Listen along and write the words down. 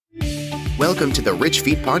Welcome to the Rich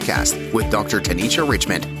Feet Podcast with Dr. Tanisha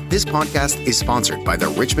Richmond. This podcast is sponsored by the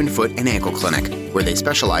Richmond Foot and Ankle Clinic, where they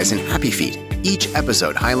specialize in happy feet. Each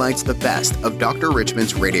episode highlights the best of Dr.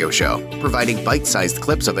 Richmond's radio show, providing bite-sized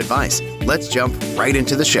clips of advice. Let's jump right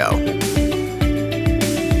into the show.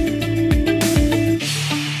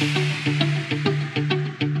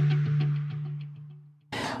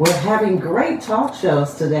 We're having great talk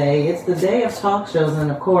shows today. It's the day of talk shows, and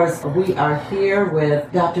of course, we are here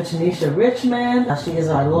with Dr. Tanisha Richmond. She is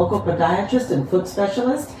our local podiatrist and foot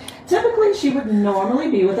specialist. Typically, she would normally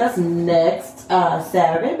be with us next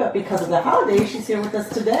Saturday, but because of the holiday, she's here with us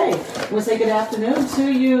today. We'll say good afternoon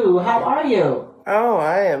to you. How are you? Oh,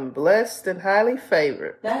 I am blessed and highly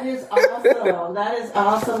favored. That is awesome. That is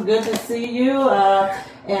awesome. Good to see you.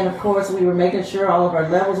 And of course, we were making sure all of our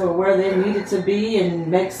levels were where they needed to be and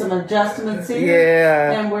make some adjustments here.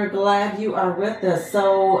 Yeah. And we're glad you are with us.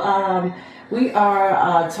 So, we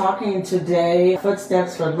are talking today,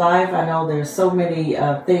 Footsteps for Life. I know there's so many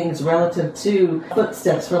things relative to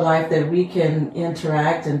Footsteps for Life that we can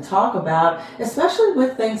interact and talk about, especially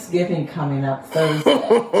with Thanksgiving coming up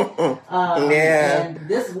Thursday. And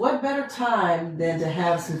this, what better time than to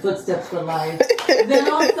have some Footsteps for Life than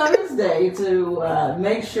on Thursday to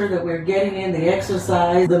make sure that we're getting in the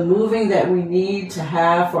exercise, the moving that we need to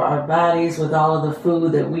have for our bodies with all of the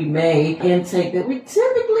food that we may intake that we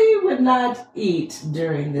typically would not eat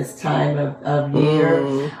during this time of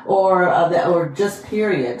year or just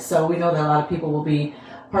period. So we know that a lot of people will be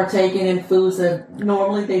partaking in foods that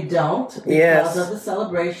normally they don't because of the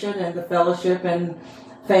celebration and the fellowship and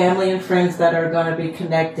family and friends that are going to be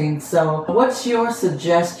connecting. So what's your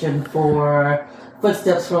suggestion for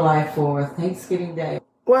Footsteps for Life for Thanksgiving Day?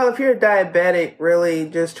 Well, if you're diabetic, really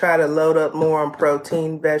just try to load up more on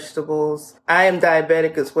protein, vegetables. I am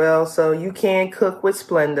diabetic as well, so you can cook with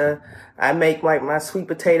Splenda. I make like my sweet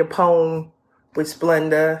potato pone with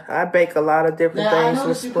Splenda. I bake a lot of different things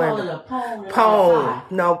with Splenda. You call it a pone.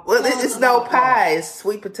 No, well, it's no pie. It's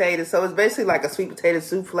sweet potato. So it's basically like a sweet potato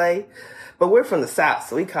souffle. But we're from the South,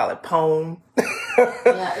 so we call it pone.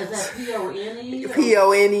 Yeah, is that P-O-N-E?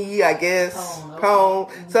 P-O-N-E, I guess. Pone.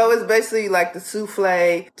 Okay. So it's basically like the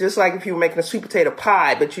souffle, just like if you were making a sweet potato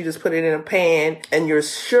pie, but you just put it in a pan, and your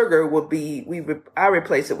sugar would be, I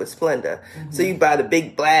replace it with Splenda. Mm-hmm. So you buy the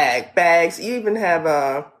big black bags. You even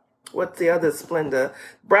have, what's the other Splenda?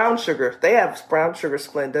 Brown sugar. They have brown sugar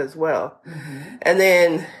Splenda as well. Mm-hmm. And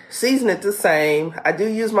then season it the same. I do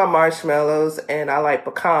use my marshmallows, and I like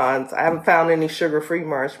pecans. I haven't found any sugar-free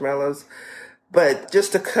marshmallows. But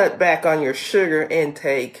just to cut back on your sugar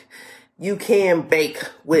intake, you can bake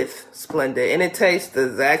with Splenda. And it tastes the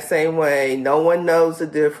exact same way. No one knows the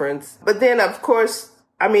difference. But then, of course,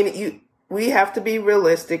 I mean, we have to be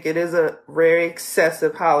realistic. It is a very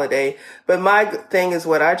excessive holiday. But my thing is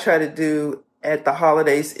what I try to do at the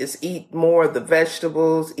holidays is eat more of the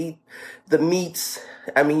vegetables, eat the meats.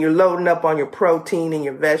 I mean, you're loading up on your protein and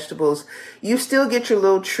your vegetables. You still get your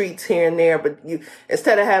little treats here and there, but you,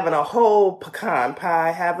 instead of having a whole pecan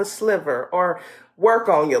pie, have a sliver or work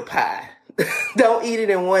on your pie. Don't eat it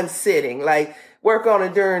in one sitting. Like, work on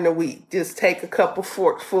it during the week. Just take a couple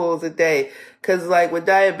forkfuls a day. Cause like with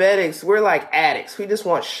diabetics, we're like addicts. We just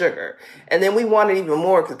want sugar. And then we want it even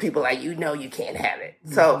more because people are like, you can't have it.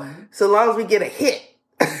 Mm-hmm. So long as we get a hit,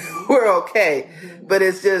 we're okay. Mm-hmm. But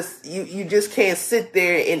it's just, you just can't sit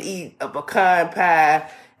there and eat a pecan pie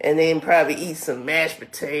and then probably eat some mashed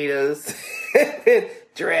potatoes and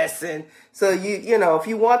dressing. So you know, if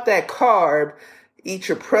you want that carb, eat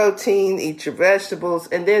your protein, eat your vegetables,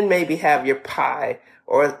 and then maybe have your pie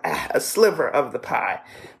or a sliver of the pie.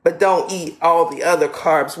 But don't eat all the other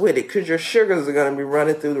carbs with it because your sugars are going to be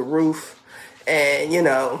running through the roof. And, you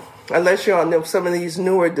know, unless you're on some of these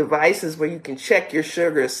newer devices where you can check your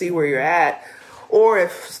sugar and see where you're at, or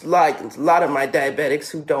if, like a lot of my diabetics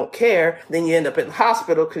who don't care, then you end up in the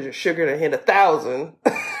hospital because your sugar done hit 1,000.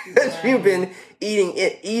 Right. You've been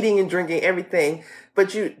eating and drinking everything.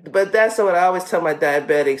 But that's what I always tell my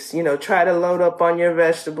diabetics, you know, try to load up on your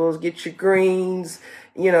vegetables, get your greens,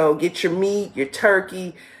 you know, get your meat, your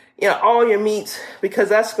turkey, you know, all your meats, because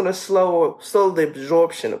that's going to slow the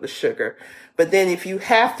absorption of the sugar. But then if you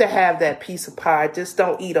have to have that piece of pie, just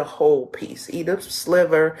don't eat a whole piece. Eat a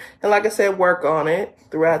sliver. And like I said, work on it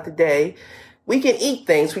throughout the day. We can eat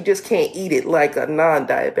things, we just can't eat it like a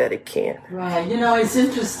non-diabetic can. Right. You know, it's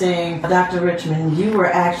interesting, Dr. Richmond, you were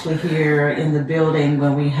actually here in the building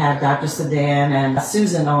when we had Dr. Sedan and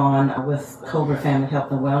Susan on with Cobra Family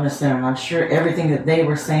Health and Wellness Center, and I'm sure everything that they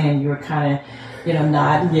were saying, you were kind of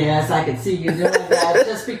nodding. Yes, I can see you doing that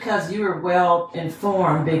just because you are well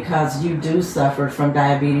informed, because you do suffer from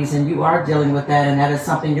diabetes and you are dealing with that, and that is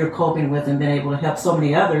something you're coping with and been able to help so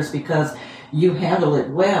many others because you handle it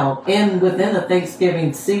well. And within the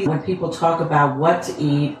Thanksgiving season, when people talk about what to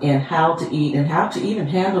eat and how to eat and how to even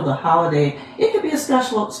handle the holiday, it can be a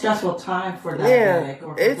stressful time for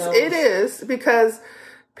diabetic. Yeah, it is because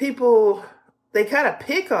people, they kind of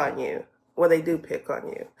pick on you. Well, they do pick on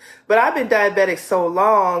you. But I've been diabetic so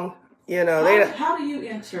long, How do you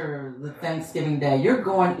enter the Thanksgiving day? You're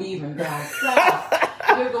going even down south.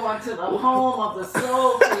 You're going to the home of the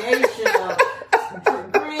soul creation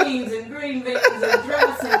of greens and green beans and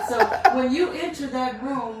dressing. So when you enter that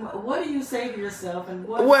room, what do you say to yourself?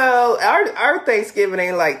 Well, our Thanksgiving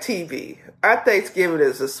ain't like TV. Our Thanksgiving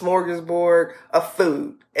is a smorgasbord of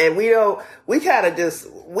food. And we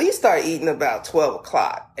start eating about 12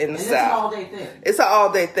 o'clock in the South. It's an all-day thing. It's an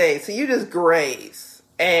all-day thing. So you just graze.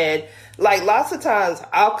 And like lots of times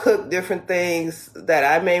I'll cook different things that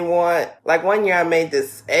I may want. Like one year I made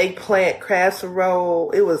this eggplant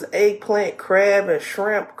casserole. It was eggplant, crab, and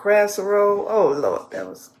shrimp casserole. Oh Lord, that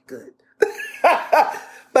was good.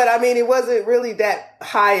 But I mean, it wasn't really that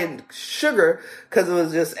high in sugar because it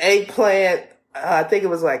was just eggplant. I think it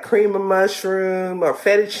was like cream of mushroom or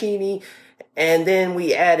fettuccine. And then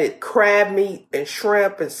we added crab meat and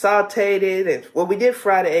shrimp and sauteed it. And we did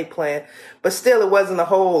fry the eggplant, but still it wasn't a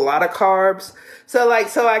whole lot of carbs. So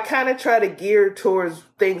I kind of try to gear towards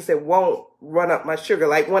things that won't run up my sugar.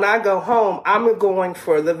 Like when I go home, I'm going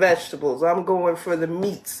for the vegetables. I'm going for the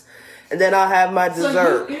meats. And then I'll have my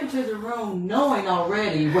dessert. So you enter the room knowing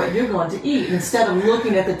already what you're going to eat instead of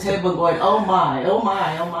looking at the table going, oh my, oh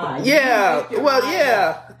my, oh my. Yeah,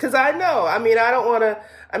 because I know. I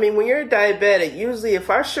mean, when you're diabetic, usually if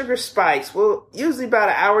our sugar spikes, usually about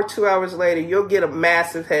an hour, 2 hours later, you'll get a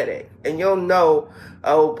massive headache. And you'll know,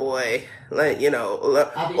 oh boy, I've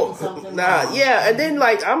eaten something wrong. Yeah, and then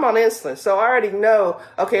I'm on insulin, so I already know,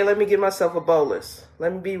 okay, let me give myself a bolus.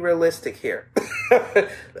 Let me be realistic here.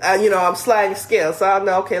 I'm sliding scale, so I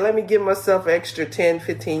know, okay, let me give myself an extra 10,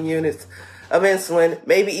 15 units of insulin,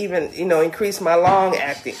 maybe even, increase my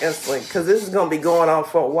long-acting insulin, because this is going to be going on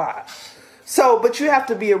for a while. So, but you have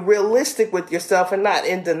to be realistic with yourself and not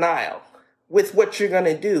in denial with what you're going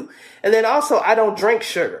to do. And then also, I don't drink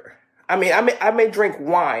sugar. I mean, I may drink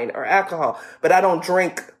wine or alcohol, but I don't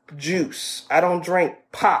drink juice. I don't drink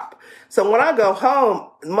pop. So when I go home,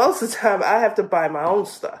 most of the time I have to buy my own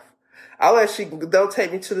stuff. They'll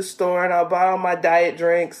take me to the store and I'll buy all my diet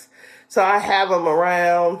drinks. So I have them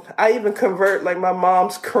around. I even convert my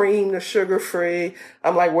mom's cream to sugar-free.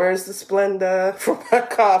 I'm like, where's the Splenda for my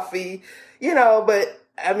coffee? But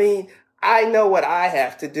I mean, I know what I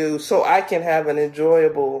have to do so I can have an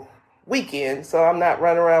enjoyable weekend. So I'm not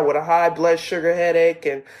running around with a high blood sugar headache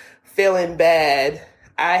and feeling bad.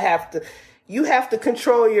 You have to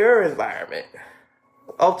control your environment,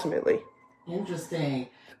 ultimately. Interesting.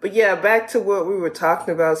 But yeah, back to what we were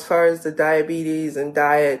talking about as far as the diabetes and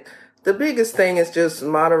diet. The biggest thing is just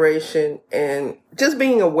moderation and just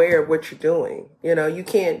being aware of what you're doing. You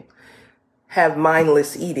can't have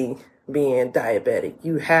mindless eating being diabetic.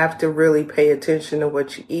 You have to really pay attention to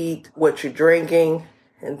what you eat, what you're drinking,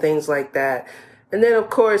 and things like that. And then, of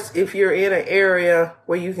course, if you're in an area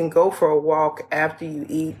where you can go for a walk after you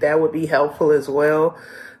eat, that would be helpful as well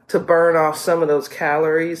to burn off some of those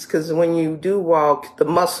calories. Because when you do walk, the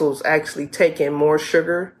muscles actually take in more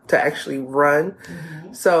sugar to actually run.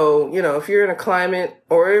 Mm-hmm. So, if you're in a climate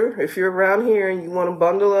or if you're around here and you want to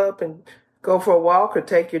bundle up and go for a walk or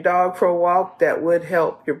take your dog for a walk, that would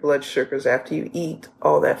help your blood sugars after you eat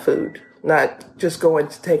all that food, not just going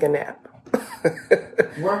to take a nap.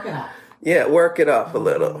 Work it off. Yeah, work it off a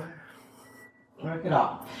little. Work it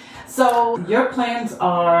off. So your plans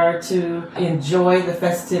are to enjoy the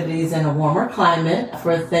festivities in a warmer climate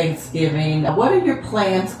for Thanksgiving. What are your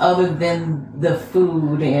plans other than the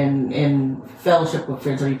food and fellowship with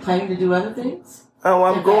friends? Are you planning to do other things? Oh,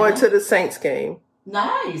 I'm going to the Saints game.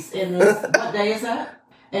 Nice. And what day is that?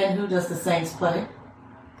 And who does the Saints play?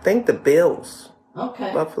 I think the Bills.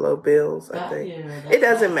 Okay. Buffalo Bills, I think. It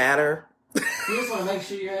doesn't matter. You just want to make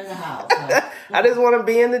sure you're in the house. Right? I just want to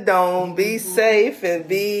be in the dome, be safe, and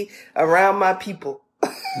be around my people.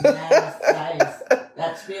 Nice.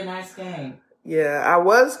 That should be a nice game. Yeah, I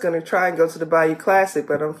was going to try and go to the Bayou Classic,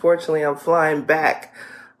 but unfortunately I'm flying back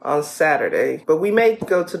on Saturday. But we may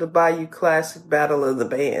go to the Bayou Classic Battle of the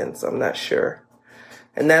Bands. I'm not sure.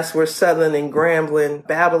 And that's where Southern and Grambling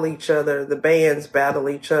battle each other. The bands battle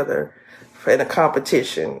each other in a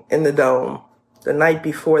competition in the dome the night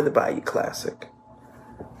before the Bayou Classic.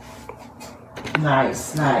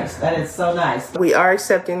 Nice. That is so nice. We are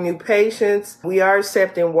accepting new patients. We are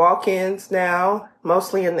accepting walk-ins now,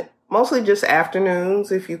 mostly just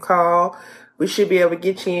afternoons. If you call, we should be able to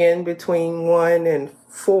get you in between 1 and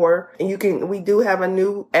 4. And we do have a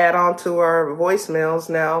new add-on to our voicemails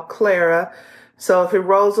now, Clara. So if it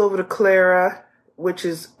rolls over to Clara,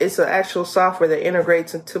 it's an actual software that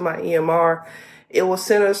integrates into my EMR, it will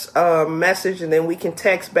send us a message, and then we can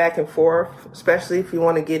text back and forth, especially if you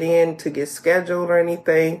want to get in to get scheduled or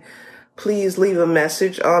anything. Please leave a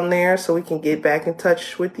message on there so we can get back in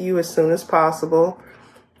touch with you as soon as possible.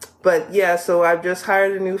 But yeah, so I've just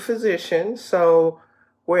hired a new physician. So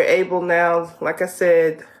we're able now, like I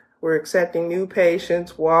said, we're accepting new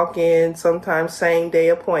patients, walk in, sometimes same day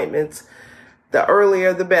appointments. The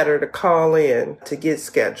earlier the better to call in to get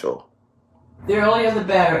scheduled. The earlier the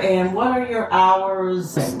better. And what are your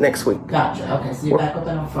hours? Next week. Gotcha. Okay, so you're back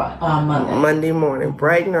open on Monday. Monday morning,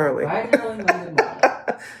 bright and early. Bright and early Monday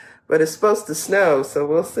morning. But it's supposed to snow, so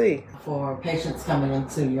we'll see. For patients coming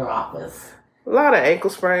into your office. A lot of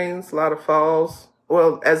ankle sprains, a lot of falls.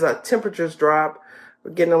 Well, as our temperatures drop,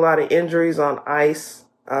 we're getting a lot of injuries on ice,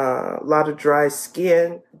 a lot of dry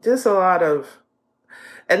skin, just a lot of...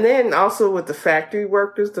 And then also with the factory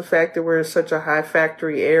workers, the fact that we're in such a high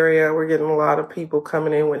factory area, we're getting a lot of people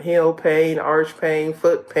coming in with heel pain, arch pain,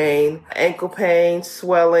 foot pain, ankle pain,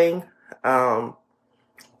 swelling,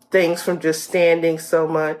 things from just standing so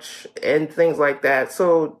much and things like that.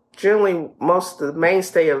 So generally, the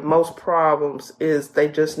mainstay of most problems is they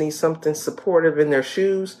just need something supportive in their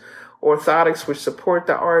shoes, orthotics which support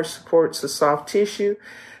the arch, supports the soft tissue,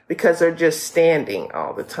 because they're just standing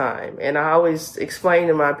all the time. And I always explain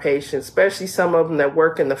to my patients, especially some of them that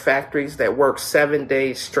work in the factories that work 7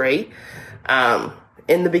 days straight.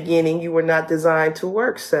 In the beginning, you were not designed to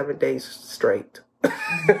work 7 days straight.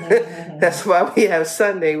 That's why we have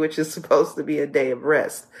Sunday, which is supposed to be a day of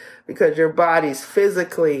rest, because your bodies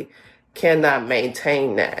physically cannot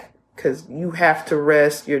maintain that, because you have to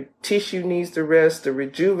rest. Your tissue needs to rest, to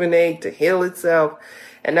rejuvenate, to heal itself.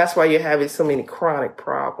 And that's why you're having so many chronic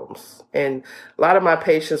problems. And a lot of my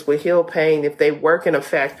patients with heel pain, if they work in a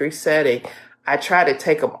factory setting, I try to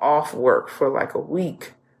take them off work for like a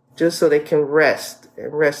week just so they can rest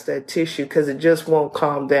that tissue, because it just won't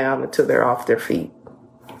calm down until they're off their feet.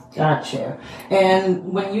 Gotcha.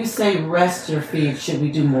 And when you say rest your feet, should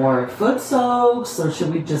we do more foot soaks, or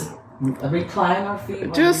should we just recline our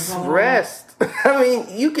feet? Just rest. I mean,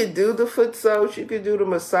 you could do the foot soaks, you could do the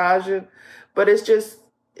massaging, but it's just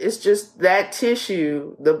that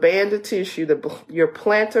tissue, the band of tissue, your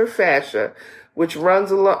plantar fascia, which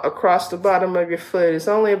runs across the bottom of your foot, is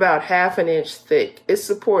only about 1/2 inch thick. It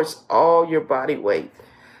supports all your body weight.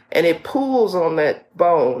 And it pulls on that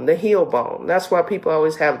bone, the heel bone. That's why people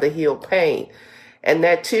always have the heel pain. And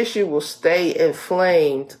that tissue will stay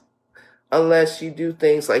inflamed unless you do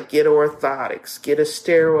things like get orthotics, get a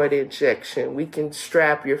steroid injection. We can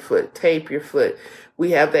strap your foot, tape your foot.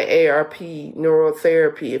 We have the ARP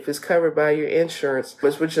neurotherapy if it's covered by your insurance,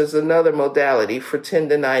 which is another modality for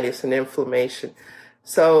tendinitis and inflammation.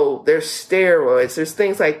 So there's steroids, there's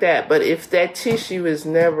things like that. But if that tissue is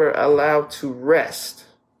never allowed to rest,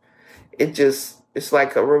 it's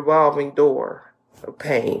like a revolving door of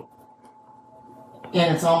pain.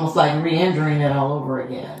 And it's almost like re-injuring it all over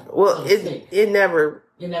again. Well, it never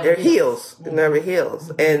heals. It never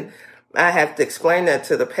heals. And I have to explain that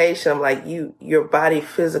to the patient. I'm like, your body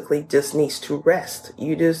physically just needs to rest.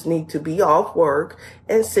 You just need to be off work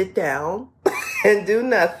and sit down and do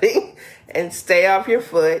nothing and stay off your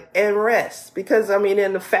foot and rest. Because, I mean,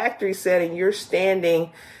 in the factory setting, you're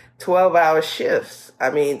standing 12-hour shifts. I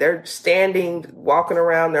mean, they're standing, walking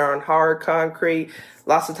around, they're on hard concrete.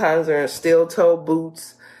 Lots of times they're in steel-toe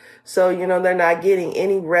boots. So, they're not getting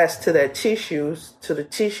any rest to the tissues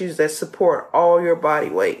that support all your body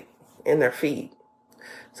weight in their feet.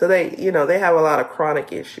 So they have a lot of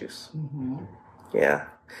chronic issues. Mm-hmm. Yeah.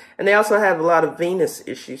 And they also have a lot of venous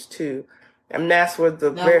issues too. And that's where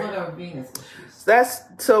what are venous issues?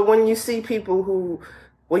 So when you see people who,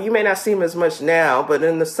 well, you may not see them as much now, but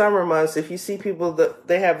in the summer months, if you see people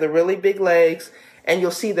they have the really big legs, and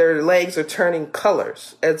you'll see their legs are turning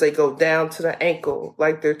colors as they go down to the ankle.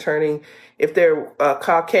 Like they're turning, if they're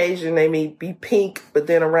Caucasian, they may be pink, but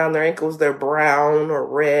then around their ankles, they're brown or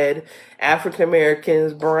red. African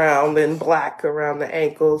Americans, brown, then black around the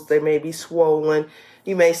ankles. They may be swollen.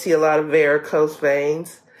 You may see a lot of varicose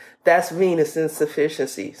veins. That's venous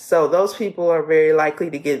insufficiency. So those people are very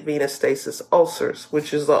likely to get venous stasis ulcers,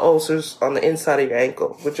 which is the ulcers on the inside of your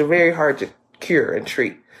ankle, which are very hard to cure and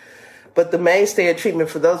treat. But the mainstay of treatment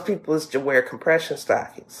for those people is to wear compression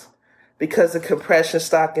stockings, because the compression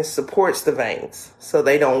stocking supports the veins so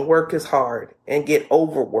they don't work as hard and get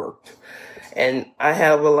overworked. And I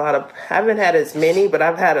have I haven't had as many, but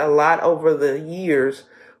I've had a lot over the years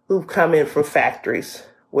who've come in from factories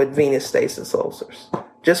with venous stasis ulcers,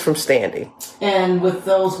 just from standing. And with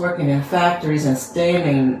those working in factories and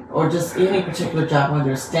standing, or just any particular job when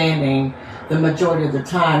they're standing, the majority of the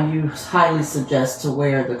time you highly suggest to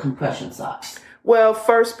wear the compression socks. Well,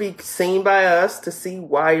 first be seen by us to see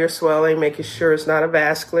why you're swelling, making sure it's not a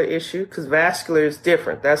vascular issue, because vascular is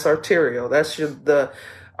different. That's arterial. That's the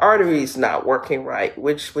arteries not working right,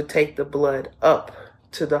 which would take the blood up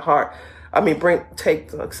to the heart.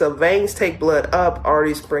 So veins take blood up,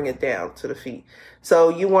 arteries bring it down to the feet. So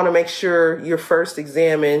you want to make sure you're first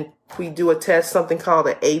examined. We do a test, something called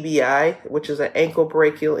an ABI, which is an ankle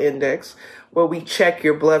brachial index, where we check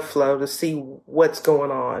your blood flow to see what's going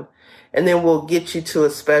on. And then we'll get you to a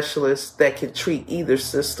specialist that can treat either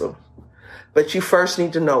system. But you first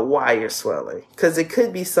need to know why you're swelling, because it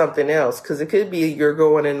could be something else, because it could be you're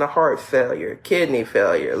going into heart failure, kidney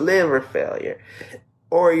failure, liver failure,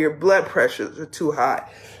 or your blood pressures are too high,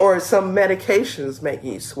 or some medication is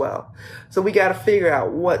making you swell. So we got to figure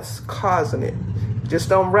out what's causing it. Just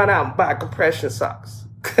don't run out and buy compression socks,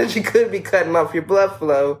 because you could be cutting off your blood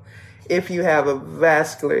flow if you have a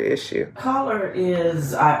vascular issue. Caller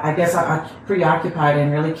is, I guess I'm preoccupied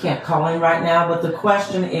and really can't call in right now, but the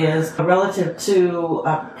question is relative to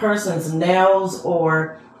a person's nails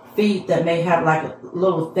or feet that may have like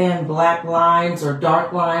little thin black lines or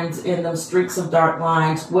dark lines in them, streaks of dark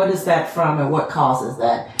lines. What is that from and what causes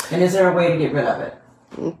that? And is there a way to get rid of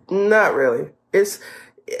it? Not really.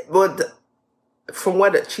 From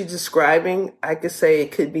what she's describing, I could say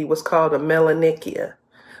it could be what's called a melanechia,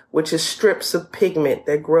 which is strips of pigment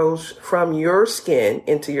that grows from your skin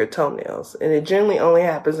into your toenails. And it generally only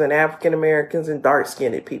happens in African Americans and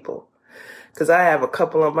dark-skinned people, because I have a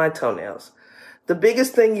couple on my toenails. The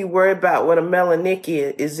biggest thing you worry about with a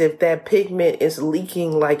melanechia is if that pigment is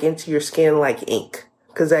leaking like into your skin like ink,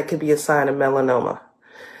 because that could be a sign of melanoma.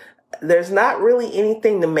 There's not really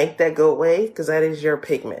anything to make that go away, because that is your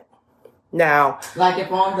pigment. Now, like if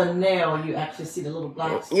on the nail you actually see the little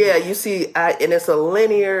black streak. Yeah, you see, and it's a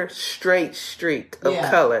linear straight streak of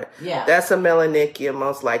color. Yeah, that's a melanechia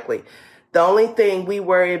most likely. The only thing we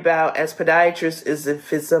worry about as podiatrists is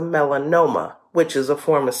if it's a melanoma, which is a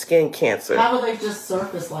form of skin cancer. How do they just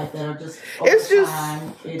surface like that, or just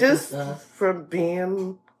just from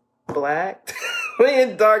being black,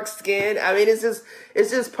 being dark skin? I mean,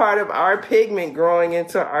 it's just part of our pigment growing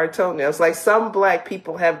into our toenails. Like some black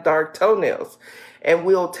people have dark toenails, and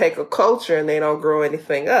we'll take a culture and they don't grow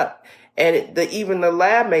anything up. And even the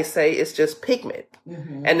lab may say it's just pigment.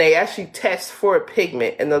 Mm-hmm. And they actually test for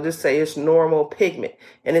pigment, and they'll just say it's normal pigment.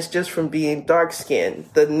 And it's just from being dark skinned.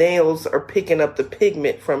 The nails are picking up the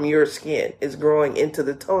pigment from your skin. It's growing into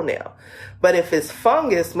the toenail. But if it's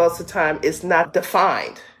fungus, most of the time it's not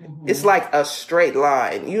defined. Mm-hmm. It's like a straight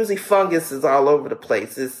line. Usually fungus is all over the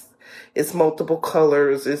place. It's multiple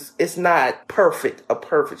colors. It's not a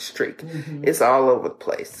perfect streak. Mm-hmm. It's all over the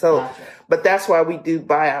place. So, gotcha. But that's why we do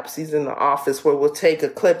biopsies in the office, where we'll take a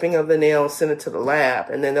clipping of the nail and send it to the lab,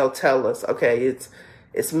 and then they'll tell us, okay, it's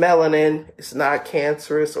melanin, it's not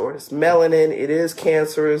cancerous, or it's melanin, it is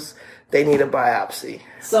cancerous. They need a biopsy.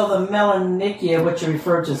 So the melanechia, what you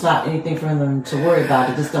refer to, is not anything for them to worry about.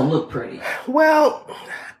 It just don't look pretty. Well,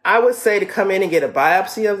 I would say to come in and get a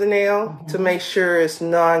biopsy of the nail to make sure it's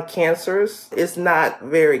non-cancerous. It's not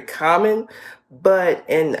very common,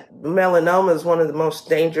 and melanoma is one of the most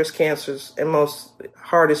dangerous cancers and most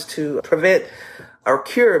hardest to prevent or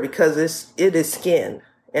cure, because it is skin,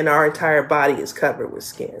 and our entire body is covered with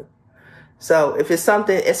skin. So if it's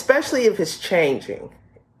something, especially if it's changing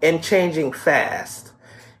and changing fast,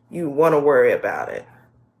 you want to worry about it.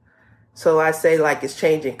 So I say, like, it's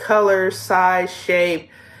changing color, size, shape.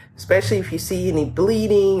 Especially if you see any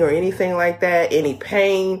bleeding or anything like that, any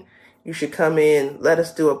pain, you should come in, let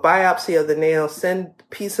us do a biopsy of the nail, send a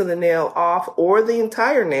piece of the nail off or the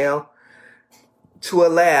entire nail to a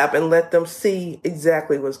lab, and let them see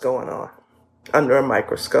exactly what's going on under a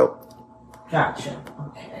microscope. Gotcha.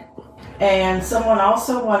 Okay. And someone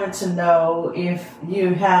also wanted to know if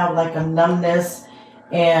you have like a numbness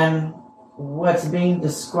and what's being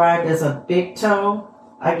described as a big toe,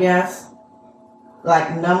 I guess.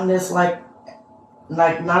 Like numbness, like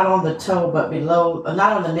not on the toe, but below,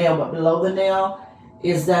 not on the nail, but below the nail.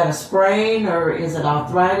 Is that a sprain, or is it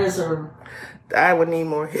arthritis, or? I would need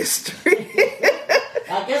more history.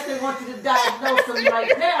 I guess they want you to diagnose them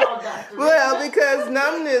right now, Dr. Well, because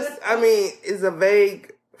numbness, is a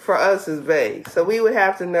vague for us is vague. So we would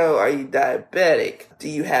have to know, are you diabetic? Do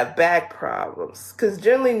you have back problems? Because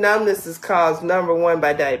generally numbness is caused, number one,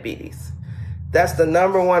 by diabetes. That's the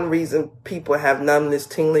number one reason people have numbness,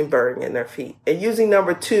 tingling, burning in their feet. And usually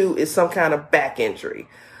number two is some kind of back injury,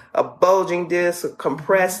 a bulging disc, a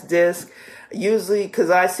compressed disc. Usually, because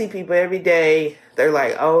I see people every day, they're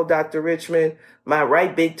like, oh, Dr. Richmond, my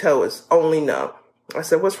right big toe is only numb. I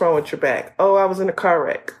said, what's wrong with your back? Oh, I was in a car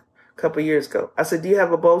wreck a couple of years ago. I said, do you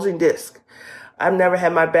have a bulging disc? I've never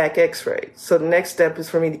had my back x-rayed. So the next step is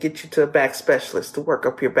for me to get you to a back specialist to work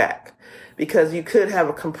up your back, because you could have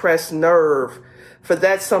a compressed nerve. For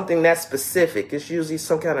that's something that's specific. It's usually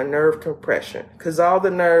some kind of nerve compression, because all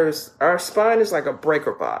the nerves, our spine is like a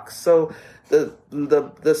breaker box. So the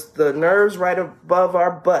nerves right above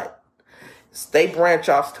our butt, they branch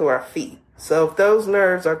off to our feet. So if those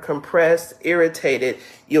nerves are compressed, irritated,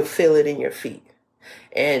 you'll feel it in your feet.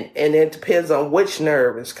 And it depends on which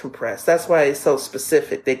nerve is compressed. That's why it's so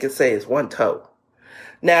specific. They can say it's one toe.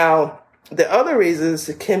 Now, the other reasons,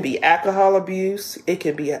 it can be alcohol abuse. It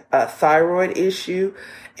can be a thyroid issue.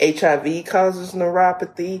 HIV causes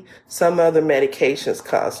neuropathy. Some other medications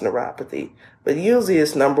cause neuropathy. But usually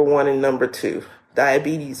it's number one and number two.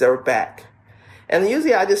 Diabetes or back. And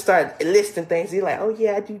usually I just start listing things. You're like, oh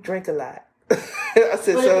yeah, I do drink a lot. I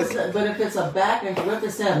said, but if it's a back injury, what they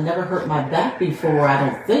say, I've never hurt my back before, I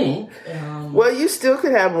don't think. Well, you still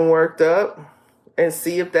could have them worked up and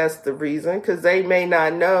see if that's the reason, because they may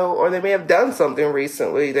not know, or they may have done something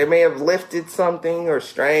recently. They may have lifted something or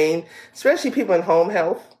strained, especially people in home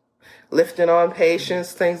health, lifting on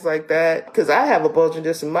patients, things like that. Because I have a bulging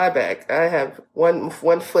disc in my back. I have one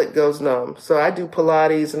foot goes numb. So I do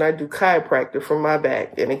Pilates and I do chiropractor for my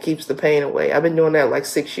back, and it keeps the pain away. I've been doing that like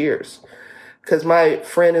 6 years. Because my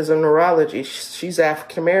friend is a neurologist. She's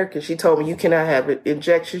African-American. She told me, you cannot have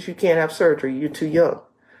injections. You can't have surgery. You're too young.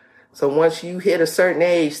 So once you hit a certain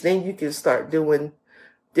age, then you can start doing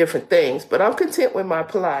different things. But I'm content with my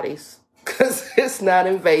Pilates because it's not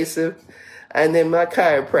invasive. And then my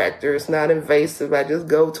chiropractor is not invasive. I just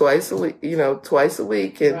go twice a week,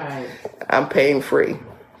 and right. I'm pain free.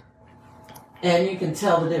 And you can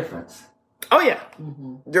tell the difference. Oh, yeah.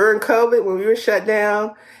 Mm-hmm. During COVID, when we were shut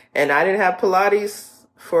down, and I didn't have Pilates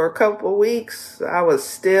for a couple of weeks, I was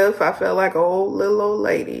stiff. I felt like an little old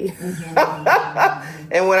lady.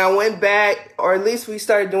 Mm-hmm. And when I went back, or at least we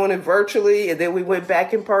started doing it virtually, and then we went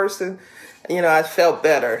back in person, I felt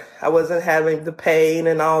better. I wasn't having the pain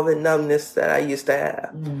and all the numbness that I used to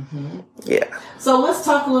have. Mm-hmm. Yeah. So let's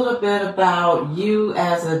talk a little bit about you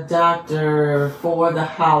as a doctor for the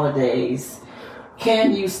holidays.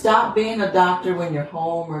 Can you stop being a doctor when you're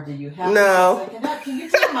home, or do you have no. Can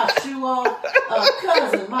you take my shoe off?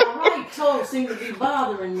 Cousin, my right toe seemed to be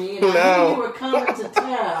bothering me, and I knew you were coming to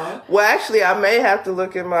town. Well, actually, I may have to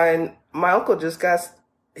look at my uncle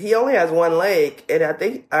he only has one leg, and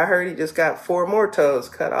I heard he just got 4 more toes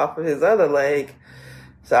cut off of his other leg.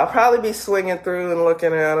 So I'll probably be swinging through and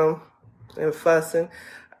looking at him and fussing.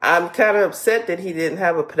 I'm kind of upset that he didn't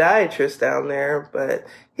have a podiatrist down there, but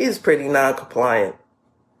he's pretty non-compliant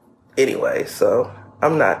anyway, so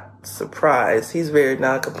I'm not surprised. He's very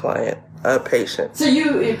non-compliant patient. So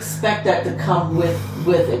you expect that to come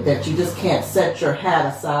with it, that you just can't set your hat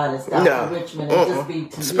aside as Dr. Richmond and just be...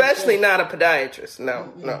 Especially not a podiatrist.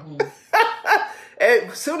 No.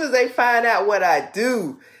 As soon as they find out what I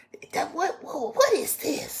do, what is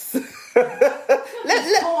this? Let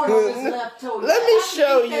me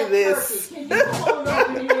show you this. Can you come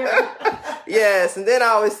over here? Yes, and then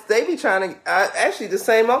they be trying to, actually the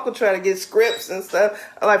same uncle trying to get scripts and stuff.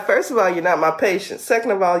 I'm like, first of all, you're not my patient.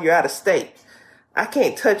 Second of all, you're out of state. I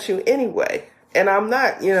can't touch you anyway. And I'm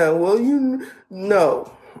not,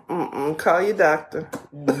 no. Call your doctor.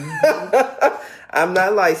 Mm-hmm. I'm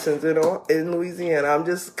not licensed in Louisiana. I'm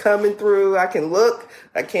just coming through. I can look.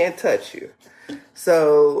 I can't touch you.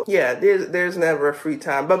 So, yeah, there's never a free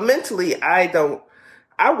time. But mentally, I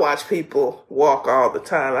watch people walk all the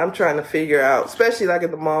time. I'm trying to figure out, especially like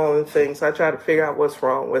at the mall and things, I try to figure out what's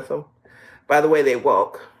wrong with them by the way they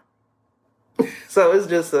walk. So it's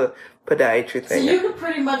just a podiatry thing. So you can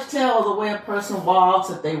pretty much tell the way a person walks,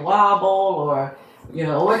 if they wobble or...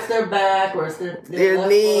 or it's their back, or it's their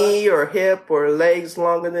knee, or hip, or legs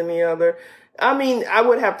longer than the other. I mean, I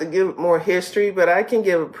would have to give more history, but I can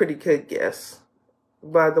give a pretty good guess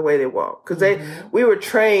by the way they walk. Because we were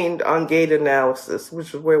trained on gait analysis,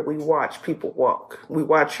 which is where we watch people walk. We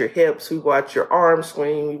watch your hips, we watch your arms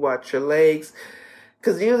swing, we watch your legs.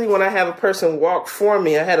 Because usually when I have a person walk for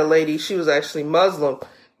me, I had a lady, she was actually Muslim,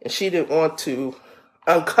 and she didn't want to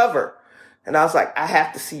uncover. And I was like, I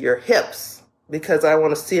have to see your hips. because I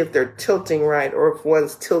want to see if they're tilting right or if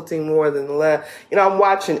one's tilting more than the left. I'm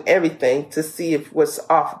watching everything to see if what's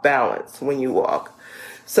off balance when you walk.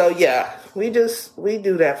 So yeah, we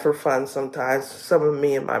do that for fun sometimes. Some of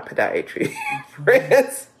me and my podiatry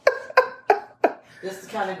friends. Just to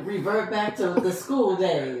kind of revert back to the school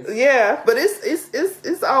days. Yeah, but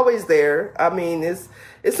it's always there. I mean, it's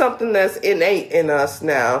something that's innate in us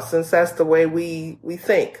now, since that's the way we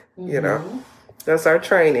think. That's our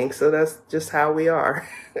training, so that's just how we are.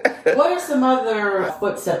 What are some other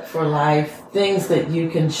Footsteps for Life things that you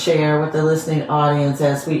can share with the listening audience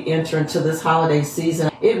as we enter into this holiday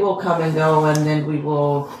season? It will come and go, and then we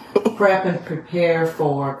will prep and prepare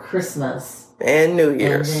for Christmas. And New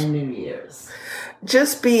Year's. And then New Year's.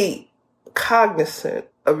 Just be cognizant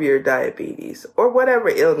of your diabetes or whatever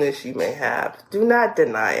illness you may have. Do not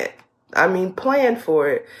deny it. I mean, plan for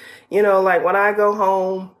it. Like when I go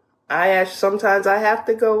home, sometimes I have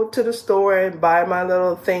to go to the store and buy my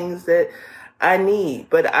little things that I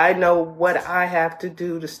need, but I know what I have to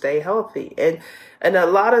do to stay healthy. And a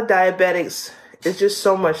lot of diabetics, it's just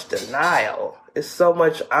so much denial. It's so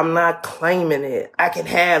much, I'm not claiming it. I can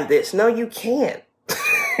have this. No, you can't.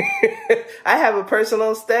 I have a person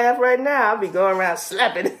on staff right now. I'll be going around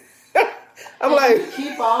slapping. I'm like, you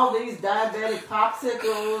keep all these diabetic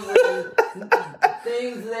popsicles and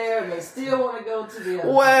things there, and they still want to go to the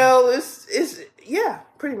other. Well, it's yeah,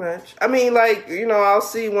 pretty much. I mean, like, I'll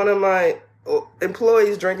see one of my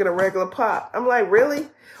employees drinking a regular pop. I'm like, really?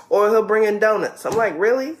 Or he'll bring in donuts. I'm like,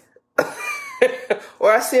 really?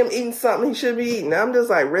 Or I see him eating something he shouldn't be eating. I'm just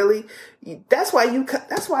like, really? That's why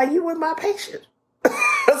you were my patient.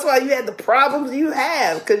 That's why you had the problems you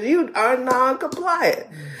have, because you are non-compliant.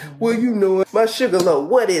 Mm-hmm. Well, my sugar low.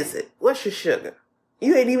 What is it? What's your sugar?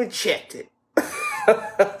 You ain't even checked it.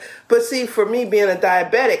 But see, for me being a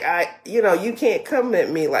diabetic, you can't come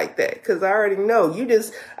at me like that, because I already know.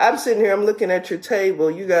 I'm sitting here, I'm looking at your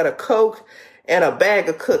table. You got a Coke and a bag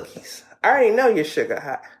of cookies. I already know your sugar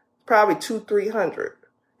high. Probably 200-300.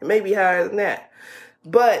 Maybe higher than that.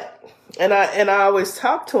 But, and I always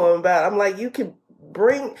talk to him about, I'm like,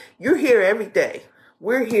 you're here every day.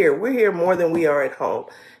 We're here more than we are at home.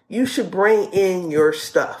 You should bring in your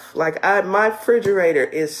stuff. Like my refrigerator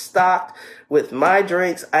is stocked with my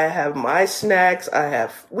drinks. I have my snacks.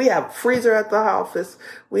 We have a freezer at the office.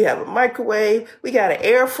 We have a microwave. We got an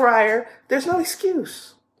air fryer. There's no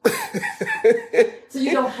excuse. So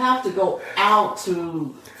you don't have to go out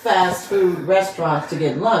to fast food restaurants to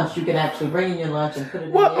get lunch. You can actually bring in your lunch and put it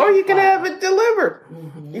in the air or you can fryer. have it delivered.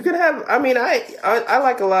 Mm-hmm. You can have, I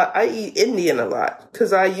like a lot. I eat Indian a lot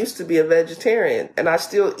because I used to be a vegetarian, and I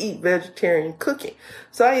still eat vegetarian cooking.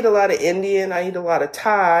 So I eat a lot of Indian. I eat a lot of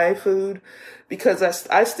Thai food because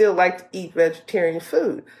I still like to eat vegetarian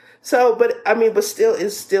food. So, but still,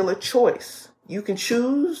 it's still a choice. You can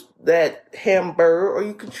choose that hamburger, or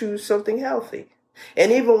you can choose something healthy.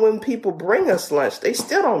 And even when people bring us lunch, they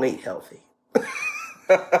still don't eat healthy.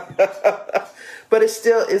 But it's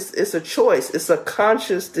a choice. It's a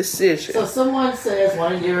conscious decision. So someone says,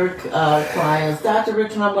 one of your clients, Dr.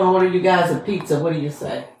 Richmond, I'm going to order you guys a pizza. What do you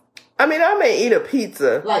say? I may eat a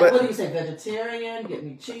pizza. What do you say, vegetarian? Get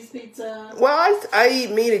me cheese pizza? Well, I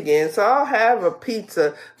eat meat again, so I'll have a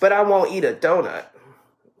pizza, but I won't eat a donut.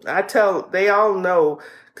 They all know,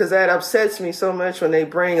 because that upsets me so much when they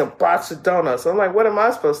bring a box of donuts. I'm like, what am I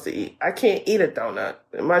supposed to eat? I can't eat a donut.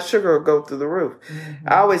 My sugar will go through the roof. Mm-hmm.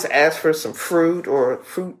 I always ask for some fruit or a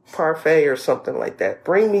fruit parfait or something like that.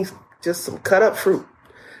 Bring me just some cut up fruit.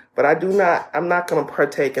 But I'm not going to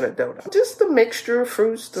partake in a donut. Just a mixture of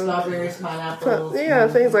fruits. Strawberries, pineapples. Yeah,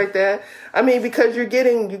 things like that. Because you're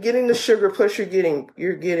getting the sugar, plus you're getting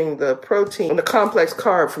the protein and the complex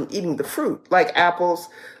carb from eating the fruit, like apples.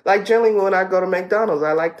 Like generally when I go to McDonald's,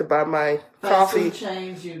 I like to buy my coffee.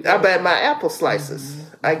 I buy my apple slices.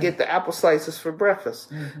 Mm-hmm. I get the apple slices for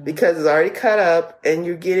breakfast because it's already cut up, and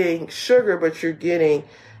you're getting sugar, but you're getting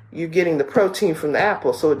the protein from the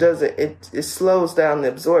apple, so it slows down the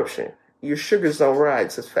absorption. Your sugars don't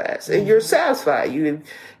rise as fast. And you're satisfied. You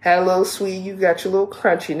had a little sweet, you got your little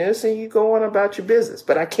crunchiness, and you go on about your business.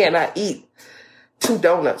 But I cannot eat 2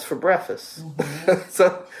 donuts for breakfast. Mm-hmm.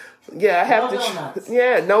 So, yeah, I have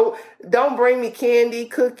no, don't bring me candy,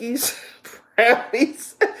 cookies,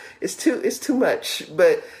 brownies. It's too much,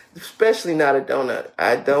 but especially not a donut.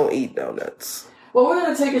 I don't eat donuts. Well, we're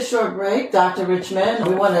going to take a short break, Dr. Richmond.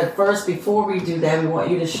 We want to first, before we do that, we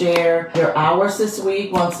want you to share your hours this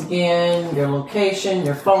week. Once again, your location,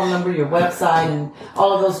 your phone number, your website, and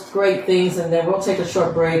all of those great things. And then we'll take a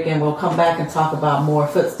short break and we'll come back and talk about more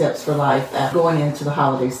Footsteps for Life going into the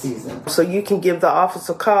holiday season. So you can give the office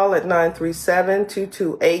a call at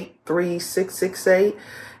 937-228-3668.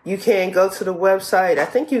 You can go to the website. I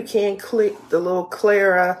think you can click the little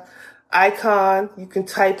Clara icon. You can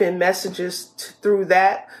type in messages through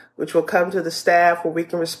that, which will come to the staff where we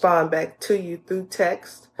can respond back to you through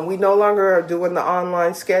text. And we no longer are doing the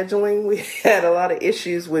online scheduling. We had a lot of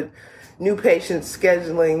issues with new patients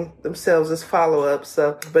scheduling themselves as follow-ups.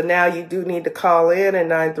 But now you do need to call in at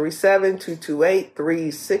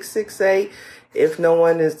 937-228-3668. If no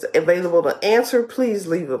one is available to answer, please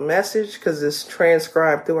leave a message because it's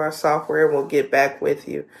transcribed through our software and we'll get back with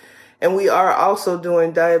you. And we are also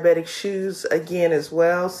doing diabetic shoes again as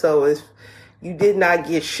well. So if you did not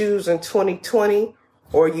get shoes in 2020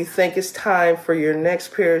 or you think it's time for your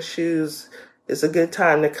next pair of shoes, it's a good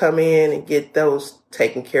time to come in and get those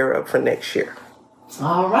taken care of for next year.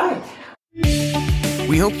 All right.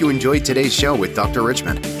 We hope you enjoyed today's show with Dr.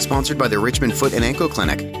 Richmond, sponsored by the Richmond Foot and Ankle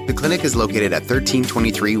Clinic. The clinic is located at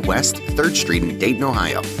 1323 West 3rd Street in Dayton,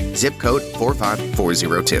 Ohio. Zip code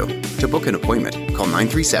 45402. To book an appointment, call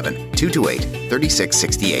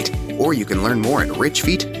 937-228-3668, or you can learn more at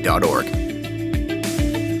richfeet.org.